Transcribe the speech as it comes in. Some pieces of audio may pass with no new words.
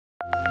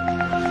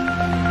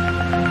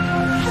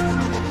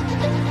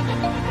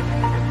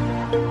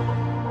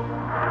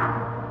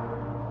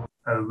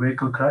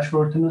vehicle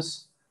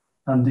crashworthiness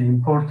and the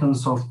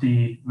importance of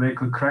the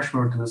vehicle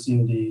crashworthiness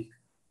in the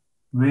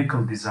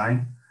vehicle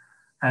design,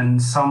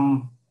 and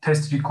some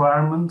test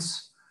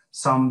requirements,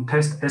 some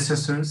test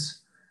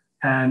assessors,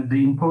 and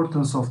the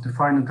importance of the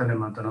finite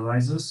element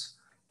analysis.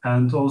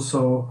 And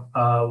also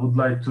would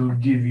like to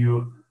give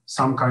you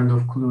some kind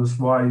of clues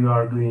why you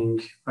are doing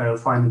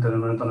finite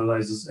element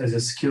analysis as a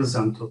skills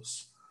and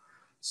tools.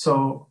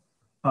 So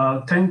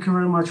thank you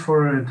very much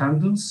for your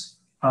attendance.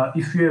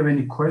 If you have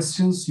any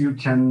questions, you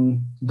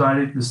can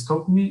directly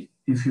stop me.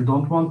 If you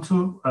don't want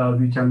to,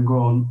 we can go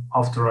on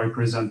after I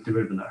present the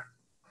webinar.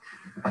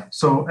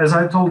 So as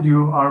I told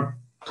you, our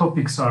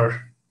topics are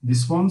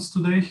these ones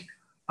today.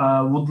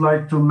 Would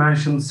like to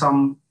mention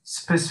some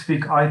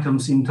specific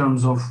items in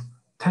terms of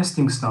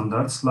testing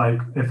standards like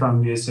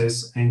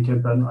FMVSS,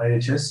 NCAP, and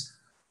IHS,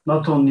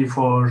 not only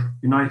for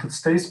United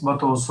States,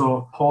 but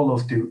also whole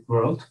of the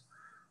world.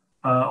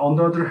 On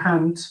the other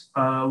hand,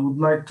 would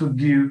like to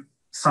give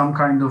some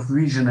kind of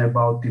vision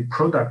about the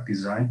product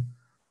design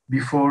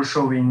before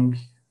showing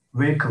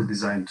vehicle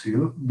design to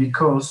you,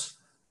 because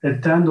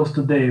at the end of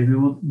the day,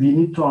 we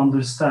need to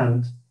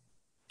understand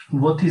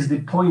what is the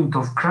point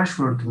of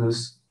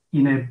crashworthiness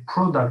in a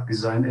product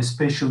design,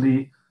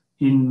 especially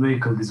in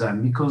vehicle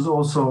design, because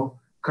also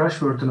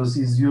crashworthiness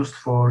is used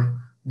for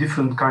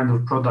different kind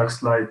of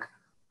products like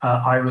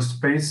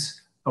aerospace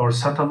or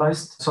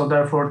satellites. So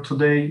therefore,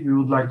 today we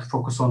would like to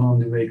focus on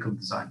the vehicle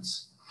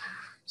designs.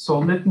 So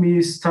let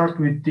me start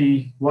with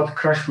what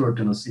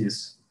crashworthiness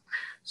is.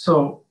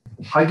 So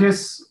I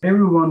guess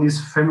everyone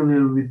is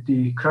familiar with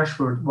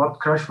what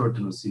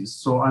crashworthiness is.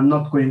 So I'm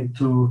not going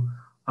to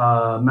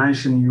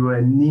mention you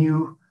a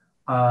new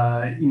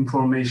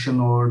information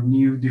or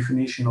new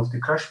definition of the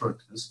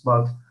crashworthiness,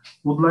 but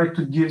would like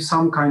to give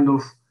some kind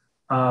of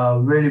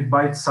very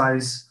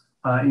bite-sized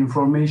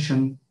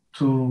information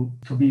to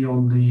be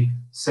on the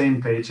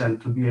same page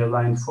and to be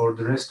aligned for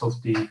the rest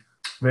of the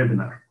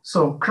webinar.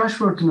 So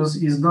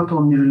crashworthiness is not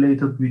only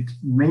related with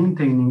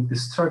maintaining the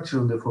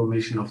structural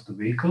deformation of the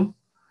vehicle,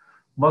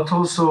 but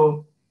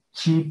also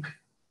keep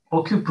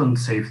occupant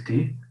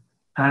safety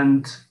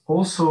and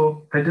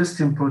also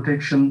pedestrian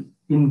protection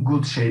in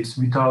good shapes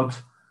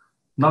without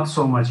not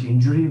so much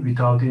injury,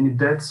 without any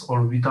deaths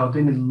or without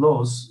any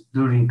loss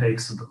during the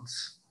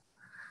accidents.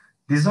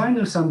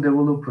 Designers and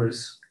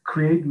developers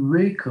create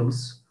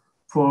vehicles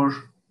for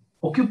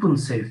occupant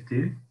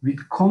safety with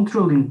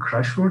controlling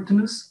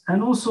crashworthiness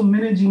and also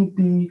managing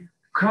the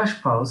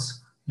crash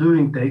pulse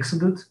during the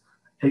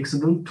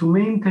accident to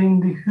maintain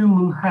the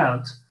human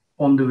health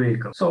on the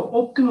vehicle. So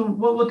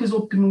what is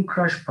optimum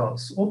crash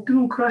pulse?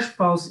 Optimum crash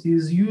pulse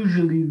is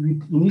usually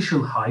with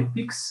initial high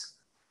peaks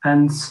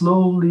and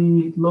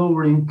slowly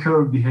lowering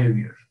curve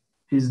behavior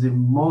is the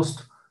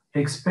most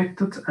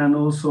expected and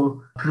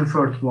also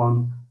preferred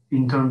one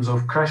in terms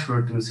of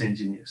crashworthiness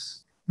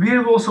engineers. We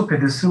have also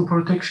pedestrian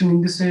protection in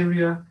this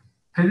area.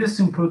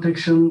 Pedestrian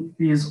protection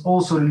is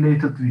also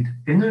related with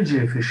energy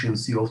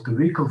efficiency of the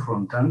vehicle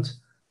front end,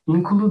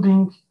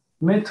 including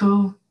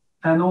metal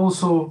and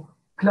also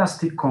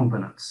plastic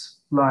components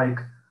like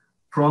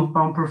front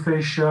bumper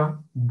fascia,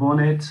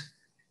 bonnet,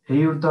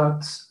 air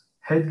ducts,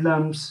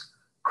 headlamps,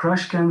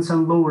 crash cans,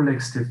 and lower leg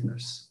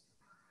stiffeners.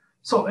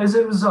 So as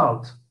a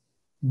result,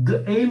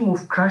 the aim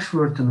of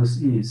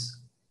crashworthiness is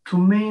to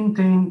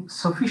maintain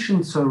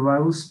sufficient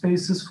survival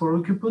spaces for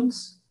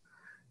occupants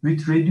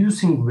with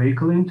reducing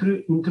vehicle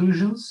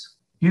intrusions.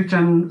 You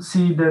can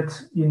see that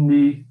in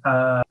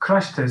the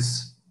crash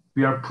tests,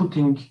 we are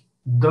putting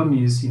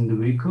dummies in the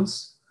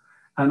vehicles,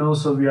 and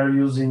also we are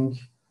using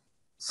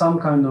some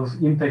kind of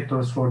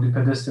impactors for the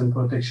pedestrian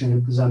protection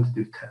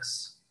representative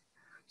tests.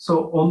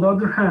 So on the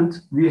other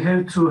hand, we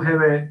have to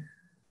have a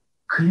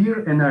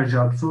clear energy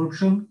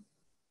absorption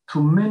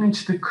to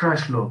manage the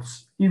crash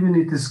loads, even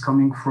if it is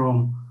coming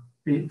from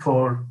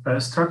for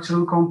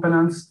structural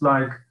components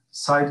like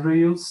side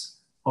rails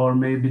or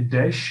maybe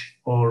dash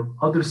or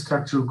other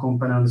structural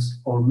components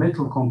or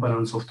metal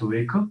components of the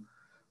vehicle,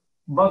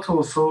 but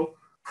also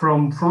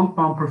from front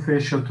bumper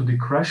fascia to the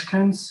crash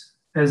cans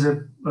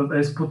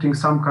as putting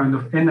some kind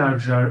of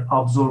energy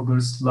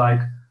absorbers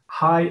like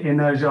high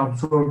energy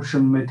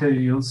absorption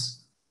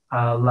materials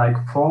like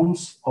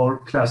foams or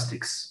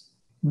plastics.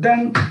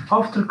 Then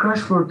after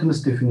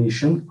crashworthiness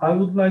definition, I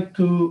would like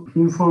to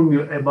inform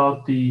you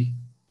about the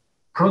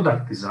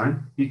product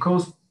design,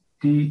 because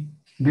the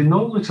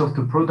knowledge of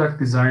the product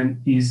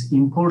design is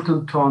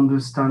important to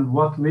understand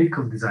what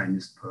vehicle design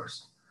is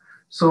first.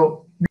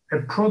 So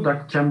a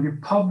product can be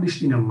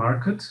published in a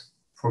market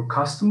for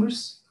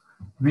customers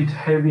with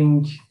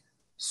having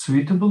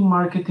suitable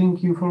marketing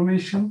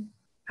information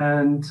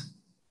and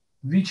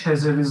which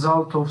has a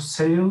result of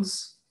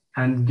sales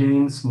and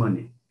gains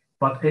money.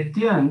 But at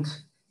the end,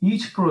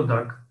 each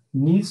product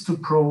needs to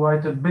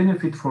provide a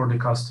benefit for the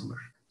customer.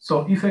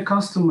 So if a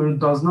customer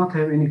does not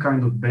have any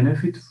kind of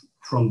benefit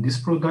from this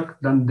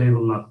product, then they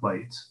will not buy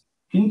it.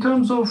 In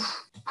terms of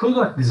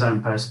product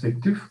design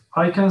perspective,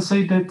 I can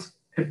say that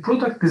a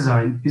product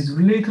design is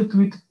related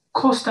with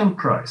cost and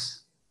price.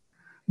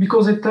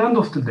 Because at the end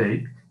of the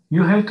day,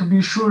 you have to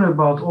be sure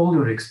about all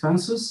your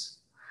expenses,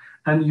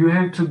 and you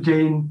have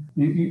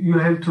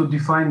to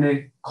define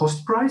a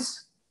cost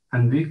price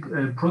and the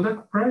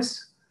product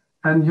price,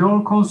 and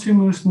your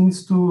consumers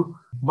needs to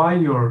buy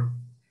your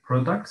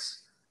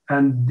products,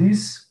 and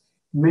this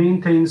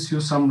maintains you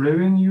some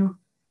revenue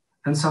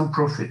and some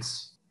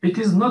profits. It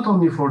is not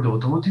only for the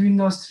automotive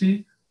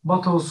industry,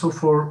 but also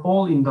for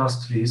all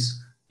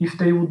industries. If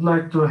they would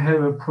like to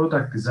have a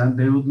product design,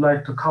 they would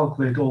like to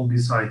calculate all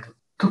these items.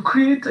 To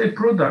create a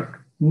product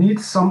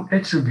needs some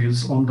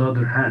attributes, on the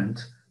other hand,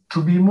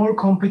 to be more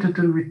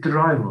competitive with the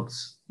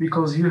rivals,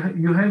 because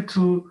you have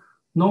to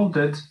know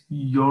that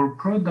your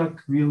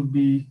product will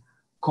be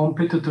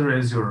competitor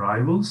as your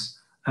rivals,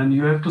 and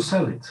you have to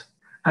sell it.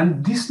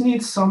 And this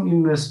needs some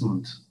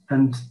investment.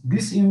 And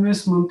this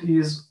investment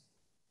is,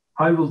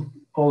 I will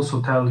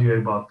also tell you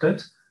about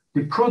that,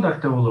 the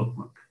product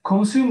development.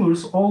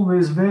 Consumers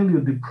always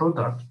value the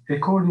product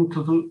according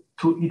to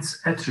its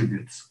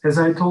attributes. As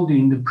I told you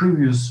in the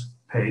previous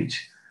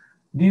page,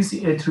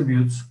 these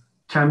attributes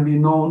can be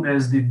known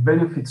as the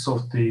benefits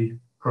of the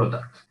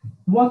product.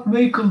 What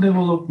vehicle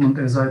development,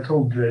 as I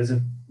told you, is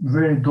a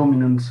very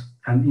dominant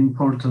and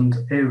important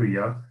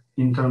area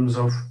in terms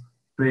of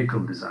vehicle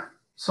design.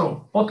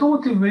 So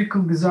automotive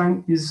vehicle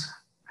design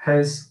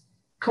has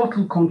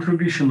total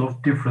contribution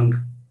of different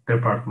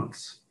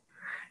departments.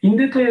 In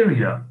that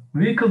area,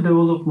 vehicle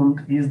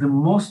development is the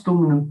most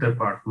dominant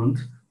department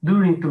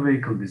during the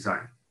vehicle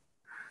design,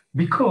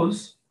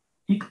 because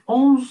it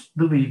owns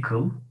the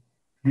vehicle.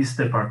 This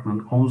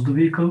department owns the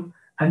vehicle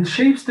and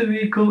shapes the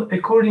vehicle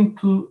according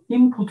to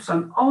inputs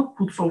and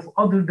outputs of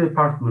other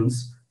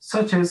departments,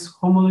 such as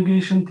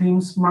homologation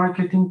teams,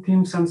 marketing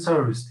teams, and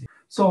service teams.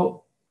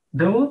 So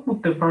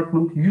development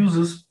department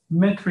uses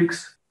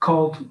metrics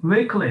called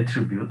vehicle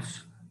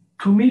attributes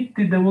to meet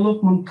the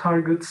development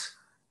targets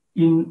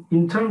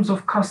in terms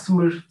of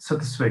customer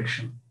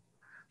satisfaction.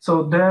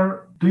 So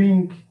they're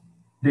doing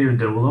their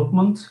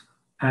development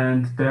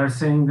and they're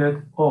saying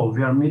that, oh,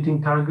 we are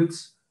meeting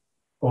targets,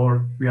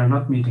 or we are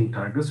not meeting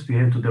targets, we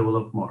have to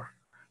develop more.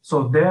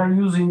 So they are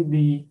using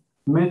the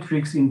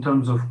metrics in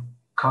terms of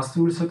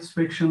customer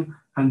satisfaction,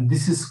 and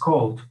this is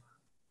called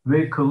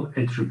vehicle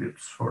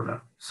attributes for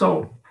them.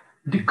 So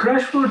the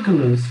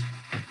crashworthiness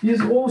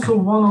is also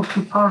one of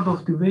the part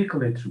of the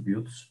vehicle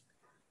attributes,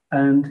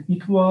 and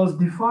it was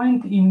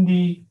defined in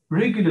the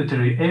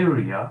regulatory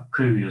area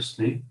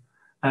previously.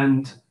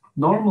 And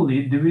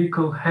normally the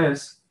vehicle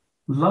has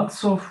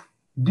lots of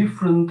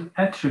different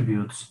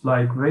attributes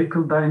like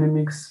vehicle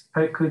dynamics,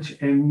 package,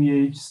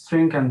 MVH,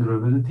 strength and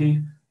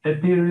durability,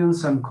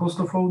 appearance and cost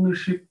of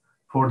ownership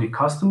for the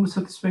customer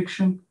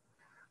satisfaction.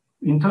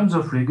 In terms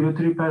of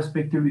regulatory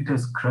perspective, it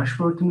has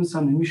crashworthiness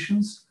and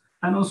emissions,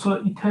 and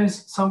also it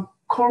has some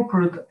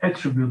corporate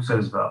attributes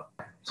as well.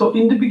 So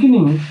in the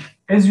beginning,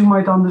 as you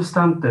might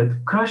understand,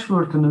 that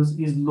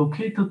crashworthiness is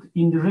located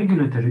in the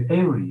regulatory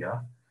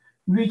area,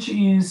 which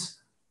is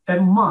a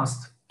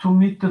must to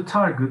meet the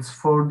targets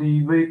for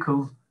the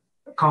vehicle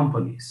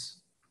companies.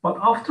 But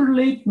after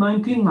late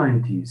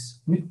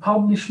 1990s, with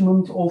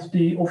publishment of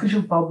the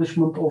official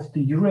publishment of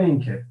the Euro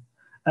NCAP,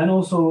 and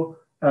also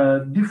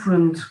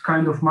different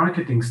kind of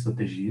marketing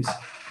strategies,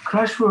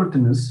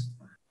 crashworthiness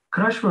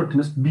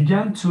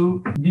began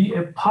to be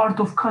a part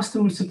of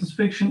customer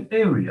satisfaction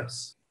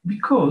areas,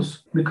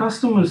 because the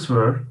customers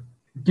were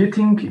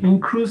getting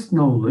increased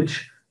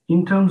knowledge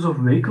in terms of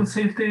vehicle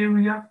safety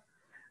area,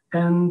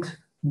 and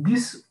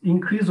this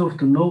increase of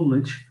the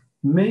knowledge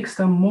makes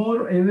them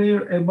more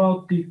aware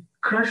about the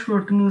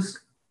crashworthiness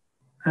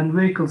and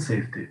vehicle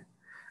safety.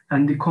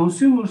 And the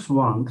consumers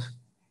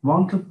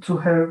wanted to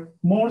have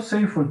more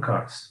safer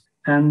cars.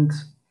 And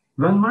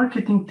when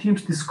marketing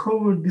teams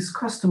discovered this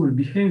customer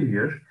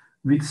behavior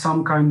with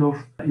some kind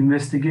of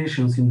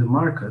investigations in the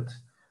market,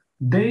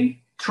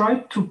 they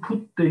tried to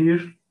put their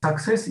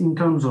success in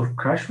terms of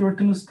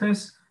crashworthiness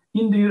tests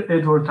in their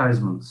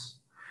advertisements.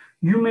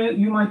 You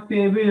might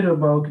be aware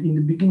about, in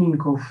the beginning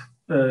of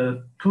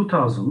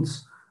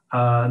 2000s,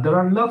 there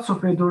are lots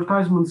of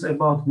advertisements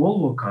about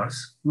Volvo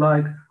cars,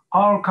 like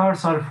our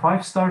cars are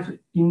 5-star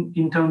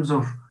in terms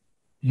of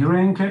Euro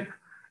NCAP,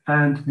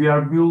 and we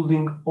are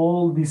building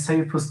all the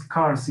safest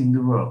cars in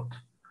the world.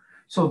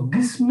 So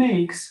this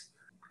makes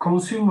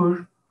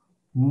consumer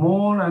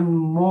more and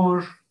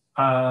more,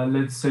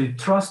 let's say,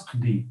 trust to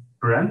the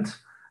brand,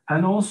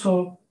 and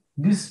also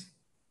this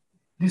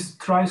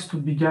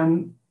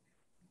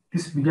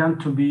began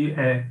to be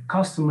a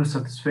customer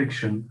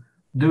satisfaction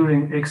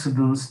during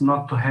accidents,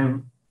 not to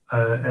have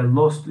a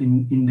loss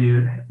in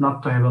their.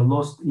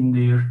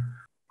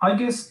 I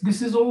guess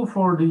this is all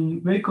for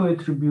the vehicle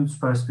attributes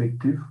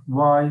perspective,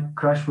 why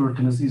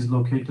crashworthiness is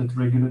located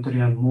regulatory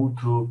and moved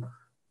to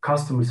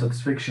customer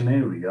satisfaction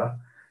area.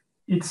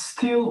 It's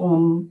still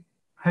on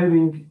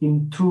having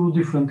in two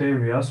different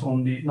areas,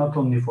 not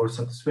only for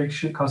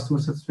customer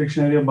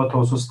satisfaction area, but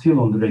also still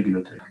on the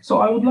regulatory. So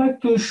I would like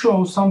to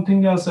show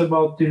something else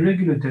about the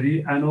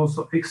regulatory and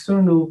also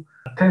external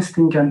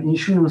testing and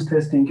insurance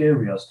testing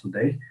areas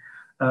today,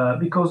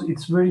 because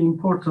it's very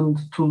important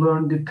to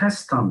learn the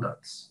test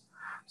standards.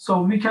 So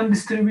we can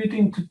distribute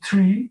into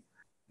three.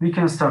 We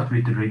can start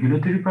with the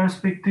regulatory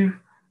perspective,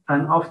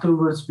 and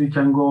afterwards we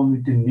can go on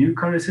with the new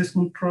car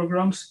assessment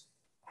programs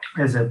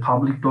as a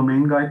public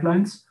domain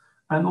guidelines.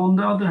 And on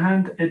the other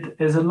hand,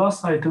 as a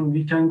last item,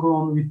 we can go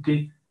on with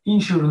the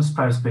insurance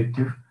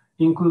perspective,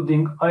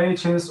 including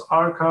IHS,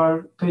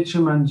 RCAR,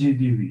 TECHM, and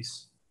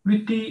GDVs.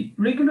 With the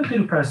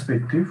regulatory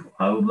perspective,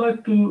 I would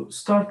like to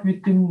start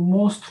with the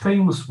most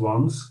famous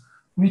ones,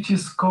 which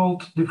is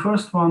called, the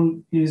first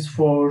one is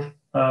for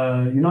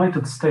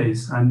United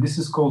States, and this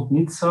is called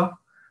NHTSA,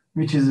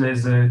 which is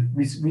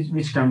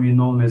which can be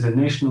known as a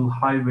National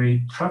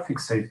Highway Traffic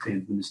Safety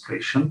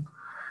Administration.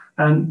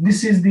 And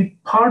this is the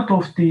part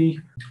of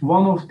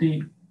one of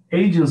the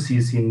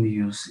agencies in the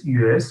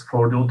US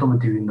for the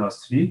automotive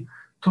industry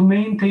to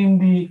maintain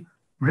the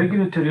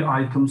regulatory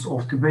items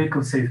of the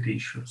vehicle safety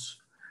issues.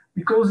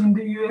 Because in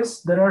the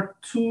US, there are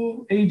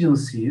two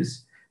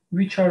agencies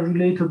which are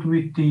related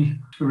with the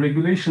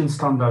regulation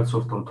standards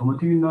of the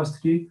automotive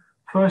industry.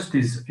 First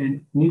is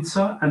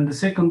NHTSA, and the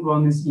second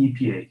one is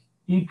EPA.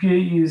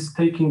 EPA is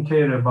taking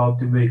care about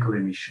the vehicle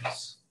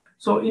emissions.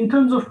 So in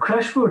terms of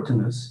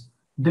crashworthiness,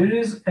 there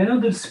is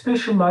another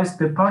specialized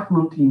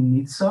department in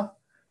NHTSA,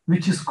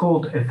 which is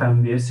called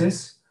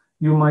FMVSS.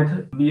 You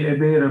might be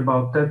aware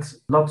about that.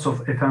 Lots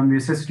of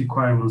FMVSS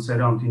requirements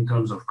around in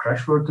terms of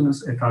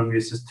crashworthiness,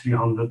 FMVSS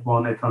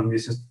 301,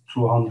 FMVSS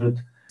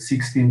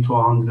 216 to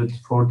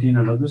 114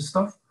 and other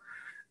stuff.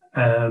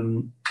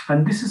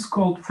 And this is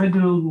called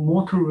Federal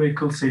Motor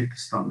Vehicle Safety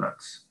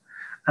Standards.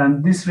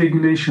 And these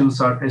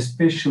regulations are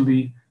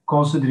especially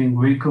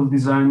considering vehicle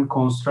design,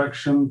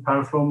 construction,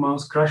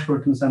 performance,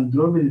 crashworthiness, and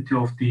durability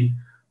of the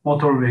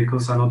motor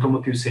vehicles and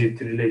automotive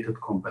safety related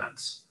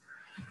components.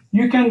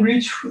 You can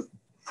reach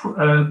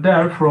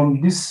there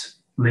from this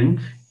link.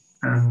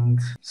 And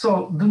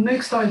so the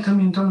next item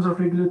in terms of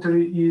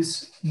regulatory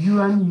is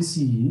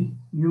UNECE.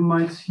 You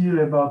might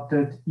hear about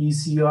that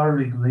ECR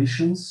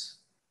regulations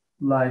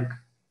like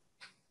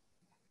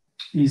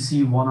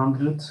EC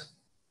 100,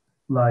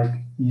 like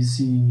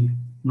EC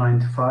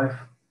 95,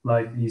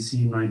 like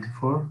EC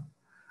 94.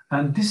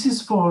 And this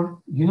is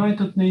for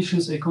United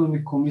Nations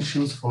Economic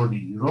Commissions for the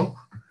Europe.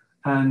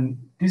 And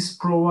this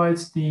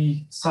provides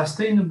the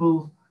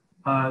sustainable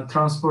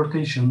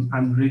transportation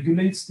and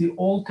regulates the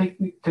all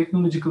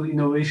technological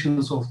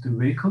innovations of the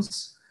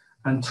vehicles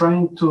and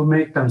trying to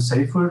make them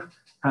safer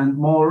and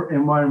more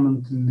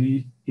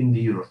environmentally in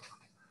the Europe.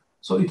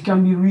 So it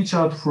can be reached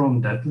out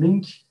from that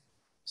link.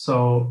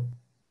 So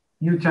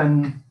you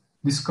can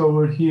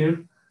discover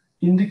here.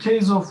 In the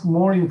case of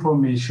more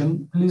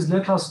information, please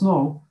let us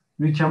know.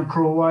 We can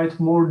provide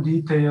more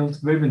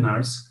detailed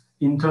webinars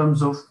in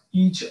terms of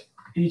each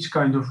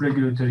kind of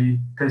regulatory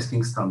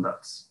testing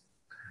standards.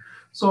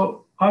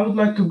 So I would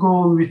like to go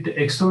on with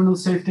the external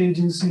safety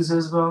agencies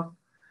as well.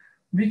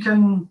 We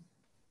can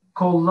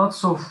call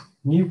lots of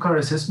new car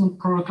assessment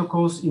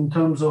protocols in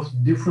terms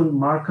of different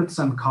markets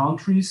and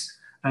countries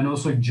and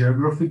also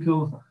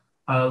geographical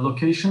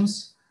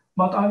locations.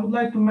 But I would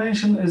like to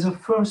mention as a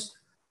first,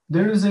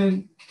 there is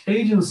an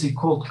agency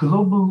called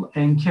Global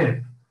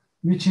NCAP,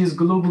 which is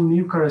Global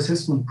New Car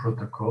Assessment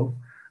Protocol.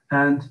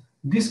 And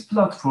this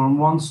platform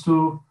wants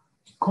to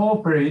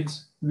cooperate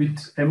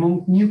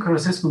among new car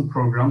assessment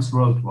programs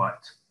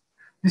worldwide.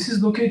 This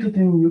is located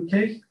in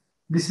UK.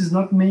 This is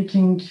not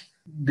making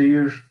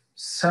their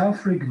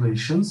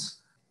self-regulations,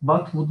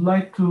 but would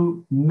like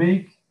to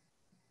make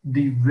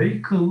the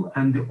vehicle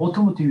and the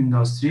automotive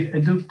industry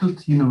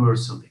adopted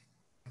universally.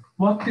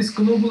 What this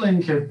global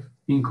NCAP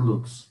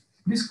includes?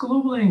 This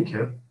global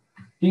NCAP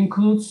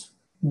includes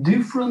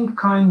different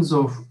kinds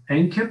of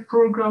NCAP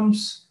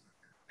programs,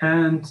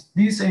 and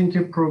these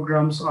NCAP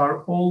programs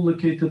are all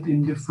located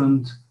in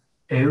different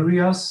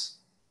areas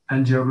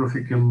and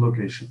geographical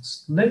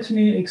locations. Let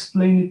me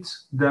explain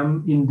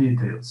them in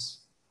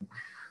details.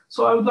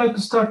 So I would like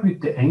to start with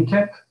the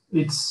NCAP.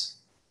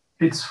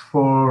 It's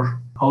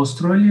for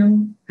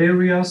Australian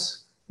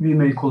areas. We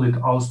may call it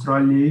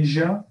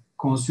Australasia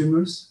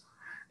consumers.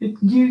 It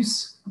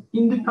gives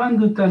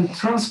independent and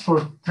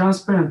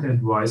transparent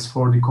advice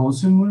for the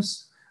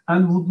consumers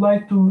and would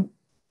like to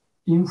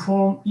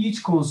inform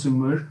each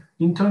consumer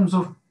in terms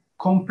of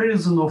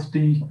comparison of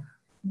the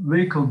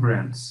vehicle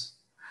brands.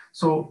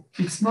 So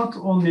it's not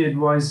only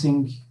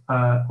advising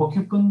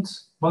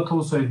occupants, but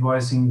also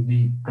advising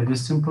the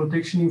pedestrian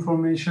protection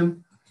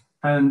information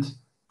and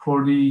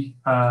for the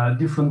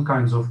different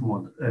kinds of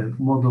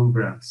model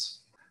brands.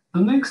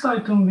 The next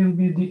item will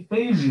be the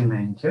Asian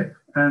NCAP,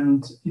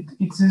 and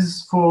it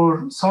is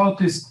for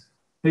Southeast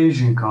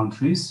Asian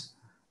countries,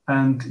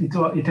 and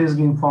it has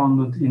been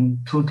founded in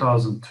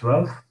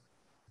 2012.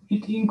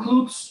 It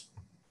includes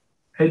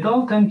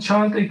adult and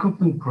child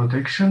equipment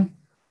protection.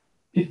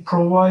 It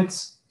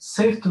provides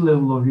safety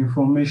level of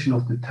information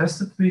of the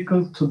tested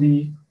vehicle to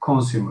the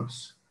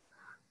consumers.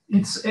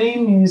 Its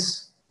aim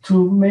is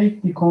to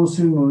make the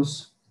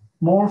consumers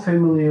more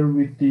familiar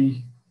with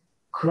the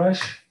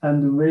crash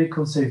and the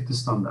vehicle safety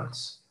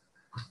standards.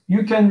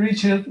 You can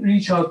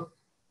reach out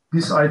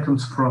these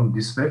items from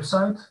this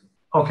website.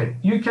 Okay,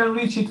 you can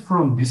reach it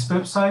from this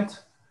website.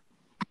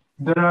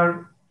 There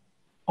are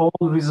all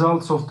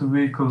results of the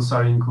vehicles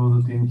are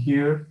included in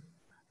here,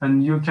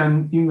 and you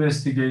can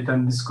investigate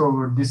and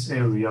discover this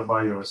area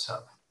by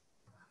yourself.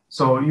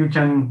 So you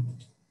can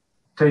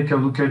take a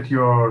look at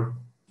your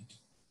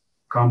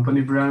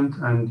company brand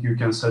and you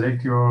can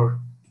select your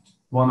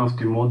one of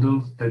the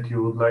models that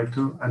you would like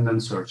to and then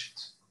search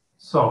it.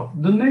 So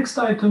the next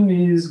item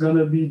is going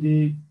to be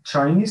the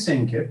Chinese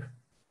NCAP.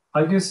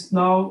 I guess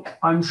now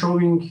I'm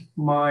showing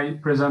my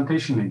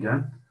presentation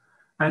again.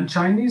 And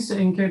Chinese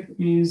NCAP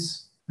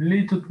is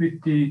related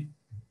with the,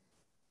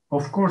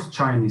 of course,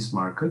 Chinese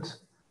market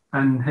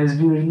and has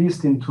been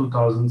released in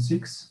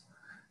 2006.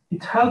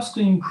 It helps to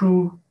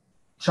improve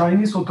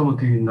Chinese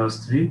automotive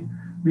industry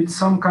with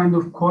some kind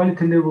of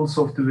quality levels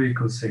of the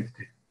vehicle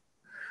safety.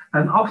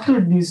 And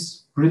after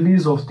this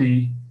release of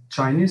the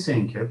Chinese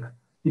NCAP,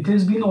 it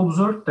has been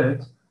observed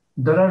that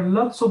there are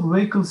lots of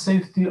vehicle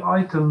safety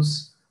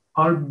items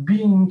are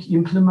being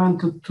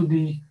implemented to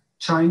the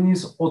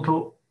Chinese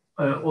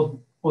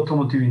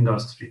automotive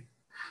industry.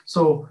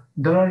 So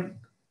there are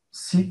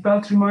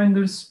seatbelt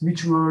reminders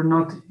which were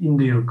not in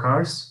their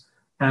cars,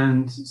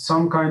 and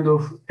some kind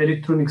of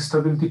electronic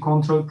stability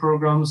control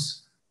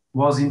programs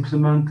was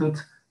implemented,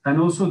 and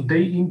also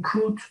they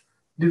improved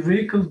the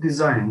vehicle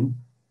design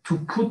to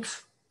put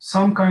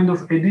some kind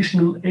of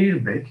additional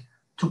airbag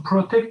to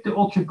protect the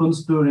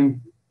occupants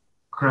during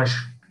crash.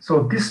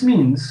 So this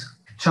means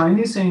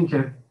Chinese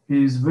NCAP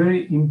is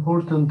very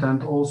important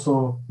and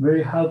also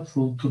very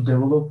helpful to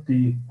develop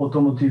the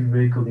automotive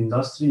vehicle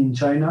industry in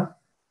China.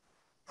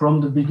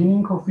 From the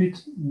beginning of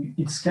it,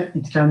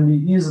 it can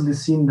be easily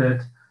seen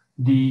that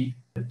the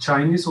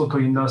Chinese auto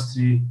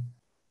industry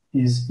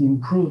is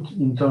improved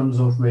in terms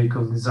of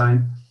vehicle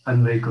design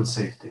and vehicle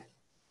safety.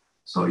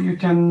 So you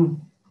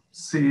can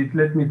see it.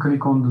 Let me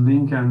click on the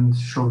link and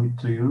show it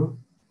to you.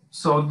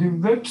 So the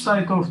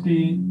website of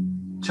the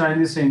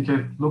Chinese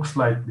NCAP looks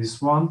like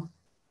this one.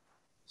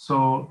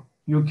 So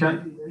you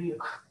can,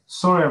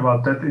 sorry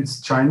about that,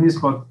 it's Chinese,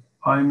 but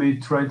I may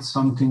try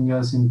something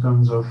else in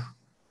terms of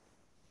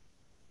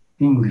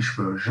English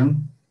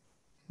version.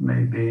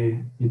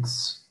 Maybe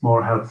it's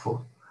more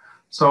helpful.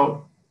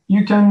 So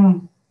you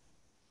can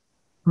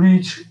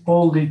reach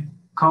all the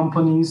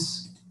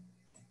companies,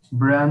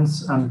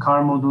 brands, and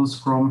car models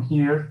from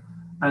here,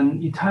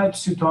 and it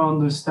helps you to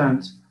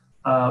understand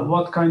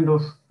what kind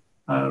of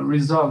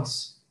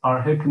results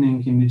are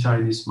happening in the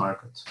Chinese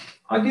market.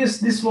 I guess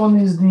this one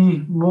is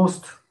the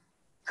most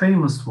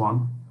famous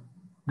one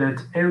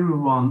that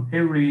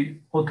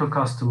every auto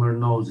customer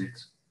knows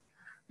it.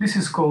 This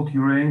is called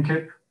Euro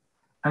NCAP,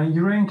 and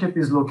Euro NCAP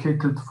is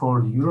located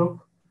for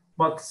Europe,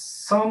 but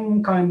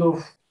some kind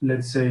of,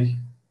 let's say,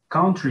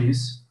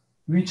 countries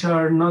which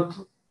are not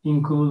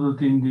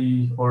included in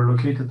the or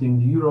located in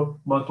the Europe,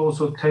 but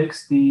also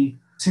takes the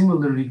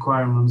similar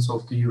requirements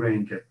of the Euro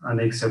NCAP and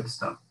accepts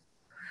them.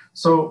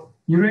 So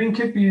Euro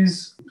NCAP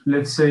is,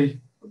 let's say,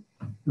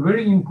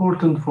 very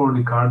important for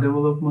the car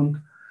development.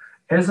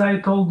 As I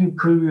told you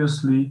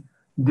previously,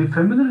 the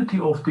familiarity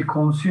of the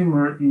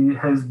consumer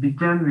has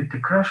begun with the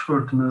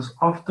crashworthiness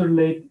after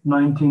late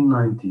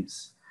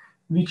 1990s,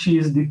 which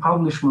is the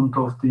publishment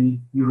of the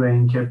Euro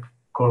NCAP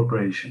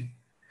Corporation.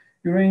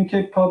 Euro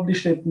NCAP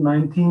published in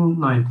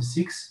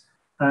 1996,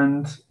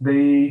 and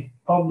they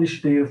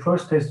published their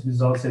first test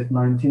results at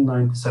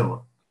 1997.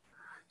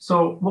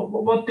 So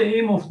what the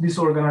aim of this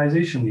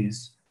organization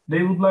is,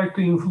 they would like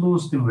to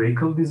influence the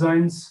vehicle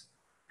designs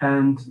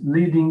and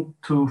leading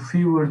to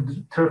fewer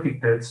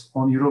traffic deaths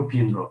on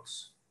European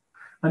roads.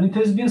 And it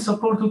has been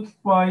supported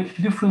by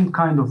different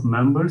kind of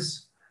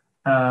members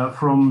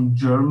from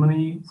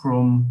Germany,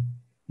 from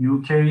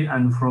UK,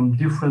 and from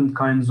different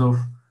kinds of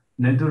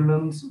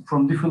Netherlands,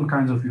 from different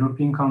kinds of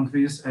European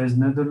countries as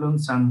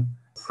Netherlands and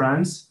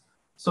France.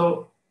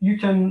 So you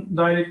can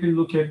directly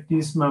look at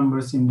these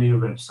members in their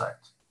website.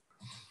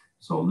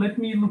 So let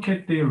me look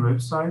at their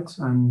website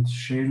and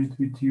share it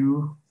with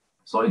you.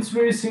 So it's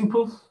very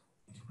simple.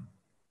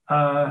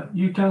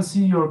 You can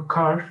see your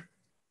car,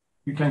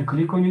 you can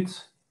click on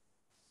it,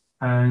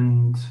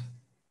 and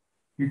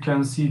you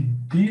can see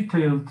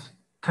detailed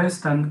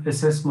test and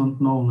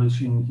assessment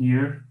knowledge in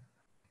here,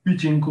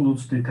 which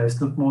includes the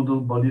tested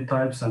model, body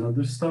types, and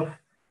other stuff.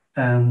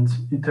 And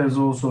it has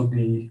also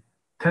the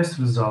test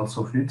results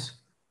of it.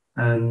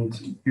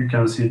 And you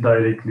can see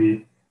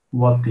directly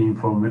what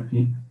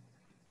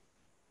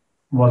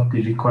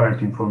the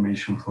required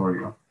information for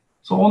you.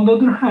 So on the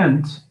other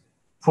hand,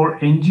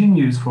 for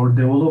engineers, for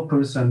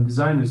developers and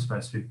designers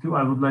perspective,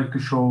 I would like to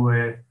show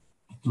a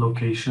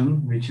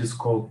location which is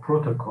called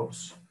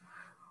protocols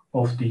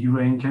of the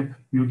Euro NCAP.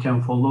 You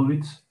can follow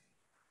it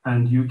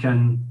and you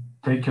can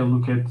take a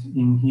look at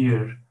in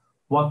here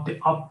what the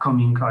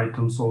upcoming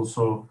items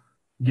also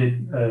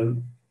will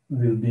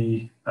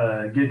be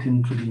get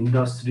into the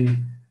industry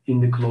in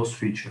the close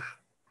future.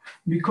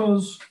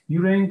 Because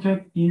Euro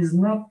NCAP is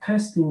not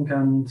testing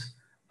and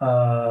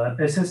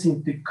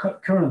assessing the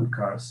current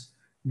cars,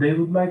 they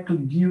would like to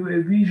give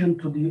a vision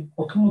to the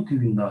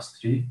automotive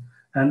industry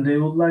and they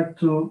would like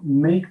to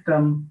make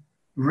them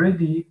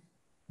ready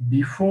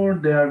before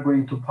they are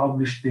going to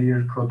publish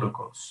their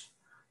protocols.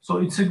 So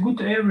it's a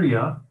good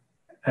area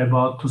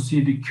about to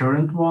see the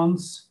current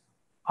ones,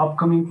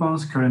 upcoming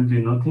ones,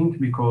 currently nothing,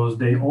 because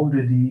they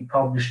already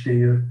published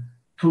their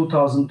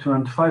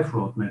 2025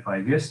 roadmap,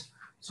 I guess.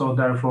 So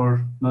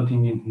therefore,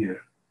 nothing in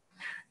here.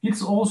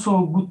 It's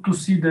also good to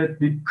see that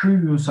the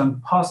previous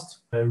and past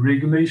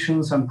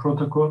regulations and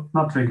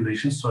not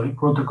regulations, sorry,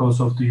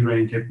 protocols of the Euro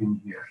NCAP in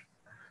here.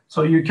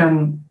 So you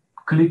can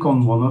click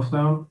on one of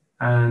them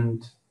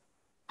and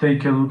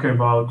take a look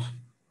about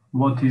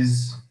what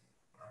is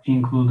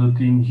included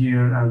in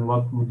here and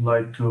what would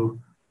like to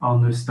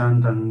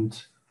understand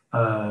and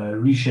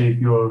reshape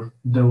your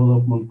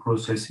development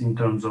process in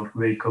terms of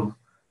vehicle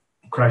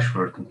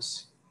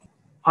crashworthiness.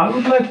 I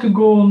would like to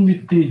go on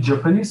with the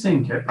Japanese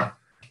NCAP.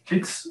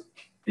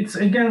 It's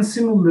again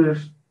similar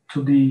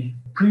to the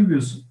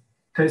previous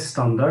test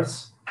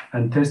standards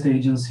and test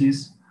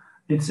agencies.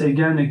 It's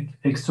again an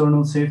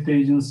external safety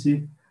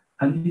agency,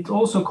 and it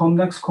also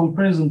conducts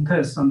comparison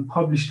tests and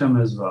publish them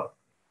as well.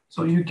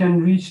 So you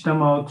can reach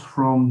them out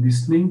from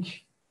this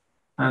link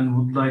and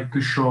would like to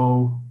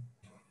show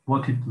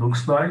what it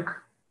looks like.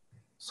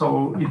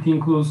 So it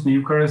includes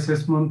new car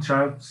assessment,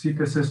 child seat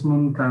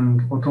assessment,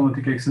 and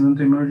automatic accident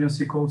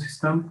emergency call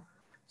system.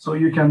 So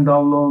you can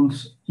download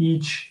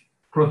each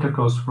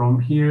protocols from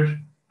here,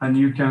 and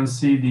you can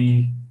see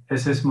the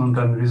assessment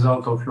and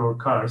result of your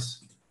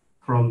cars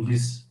from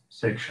this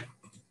section.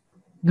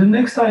 The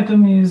next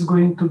item is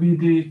going to be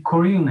the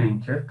Korean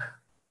NCAP.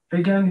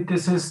 Again, it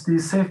assesses the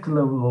safety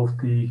level of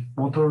the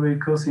motor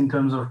vehicles in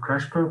terms of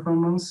crash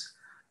performance,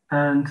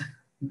 and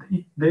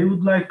they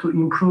would like to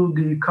improve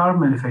the car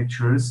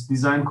manufacturers'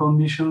 design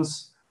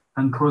conditions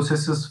and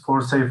processes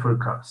for safer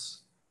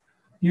cars.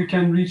 You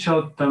can reach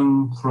out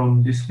them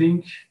from this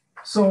link.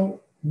 So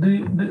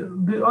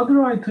the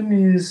other item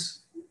is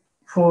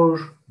for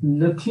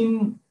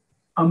Latin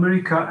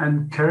America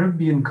and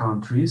Caribbean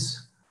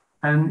countries,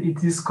 and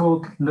it is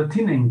called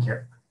Latin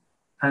NCAP.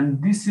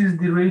 And this is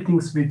the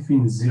ratings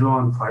between 0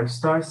 and 5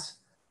 stars.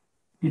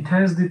 It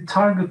has the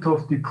target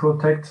of the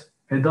protect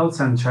adults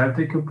and child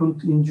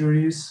occupant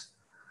injuries.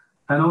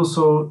 And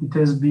also it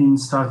has been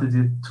started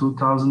in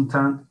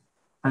 2010,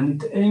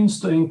 and it aims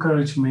to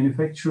encourage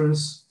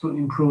manufacturers to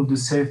improve the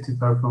safety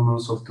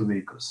performance of the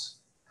vehicles.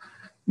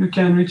 You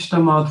can reach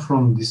them out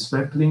from this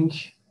web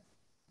link,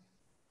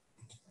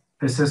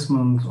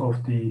 assessment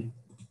of the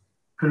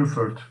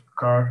preferred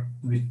car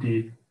with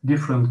the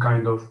different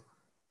kind of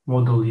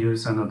model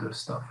years and other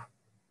stuff.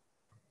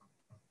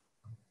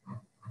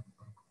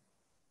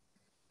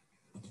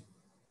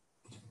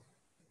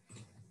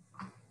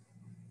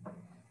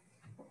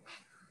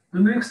 The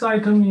next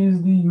item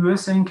is the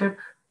US NCAP.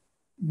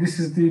 This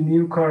is the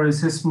new car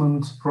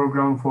assessment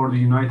program for the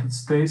United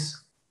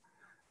States.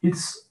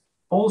 It's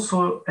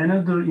also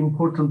another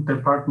important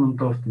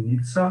department of the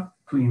NHTSA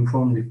to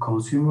inform the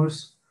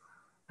consumers,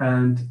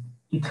 and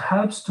it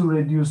helps to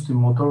reduce the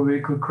motor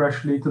vehicle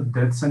crash-related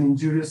deaths and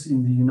injuries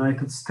in the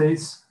United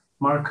States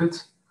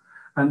market,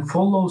 and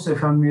follows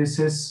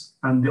FMVSS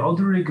and the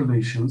other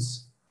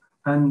regulations.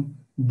 And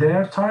they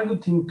are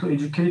targeting to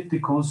educate the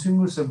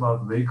consumers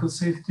about vehicle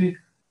safety.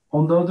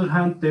 On the other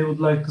hand, they would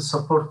like to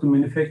support the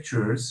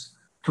manufacturers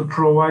to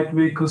provide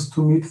vehicles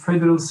to meet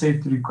federal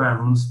safety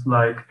requirements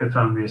like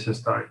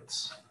FMVSS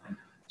targets.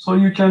 So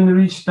you can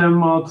reach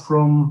them out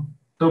from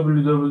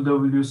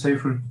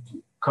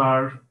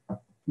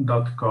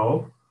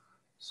www.safercar.gov.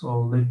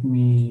 So let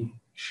me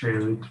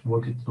share it,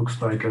 what it looks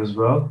like as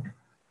well.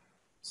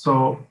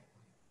 So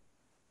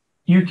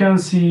you can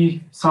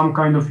see some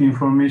kind of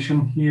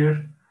information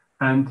here,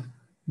 and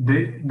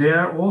they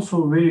are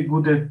also very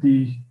good at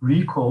the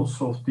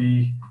recalls of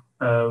the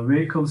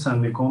vehicles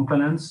and the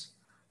components.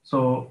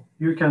 So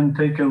you can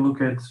take a look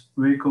at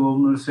vehicle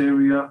owners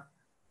area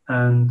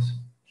and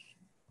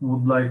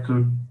would like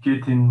to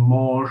get in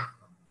more,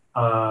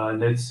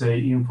 let's say,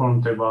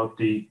 informed about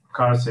the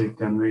car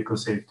safety and vehicle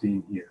safety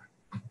in here.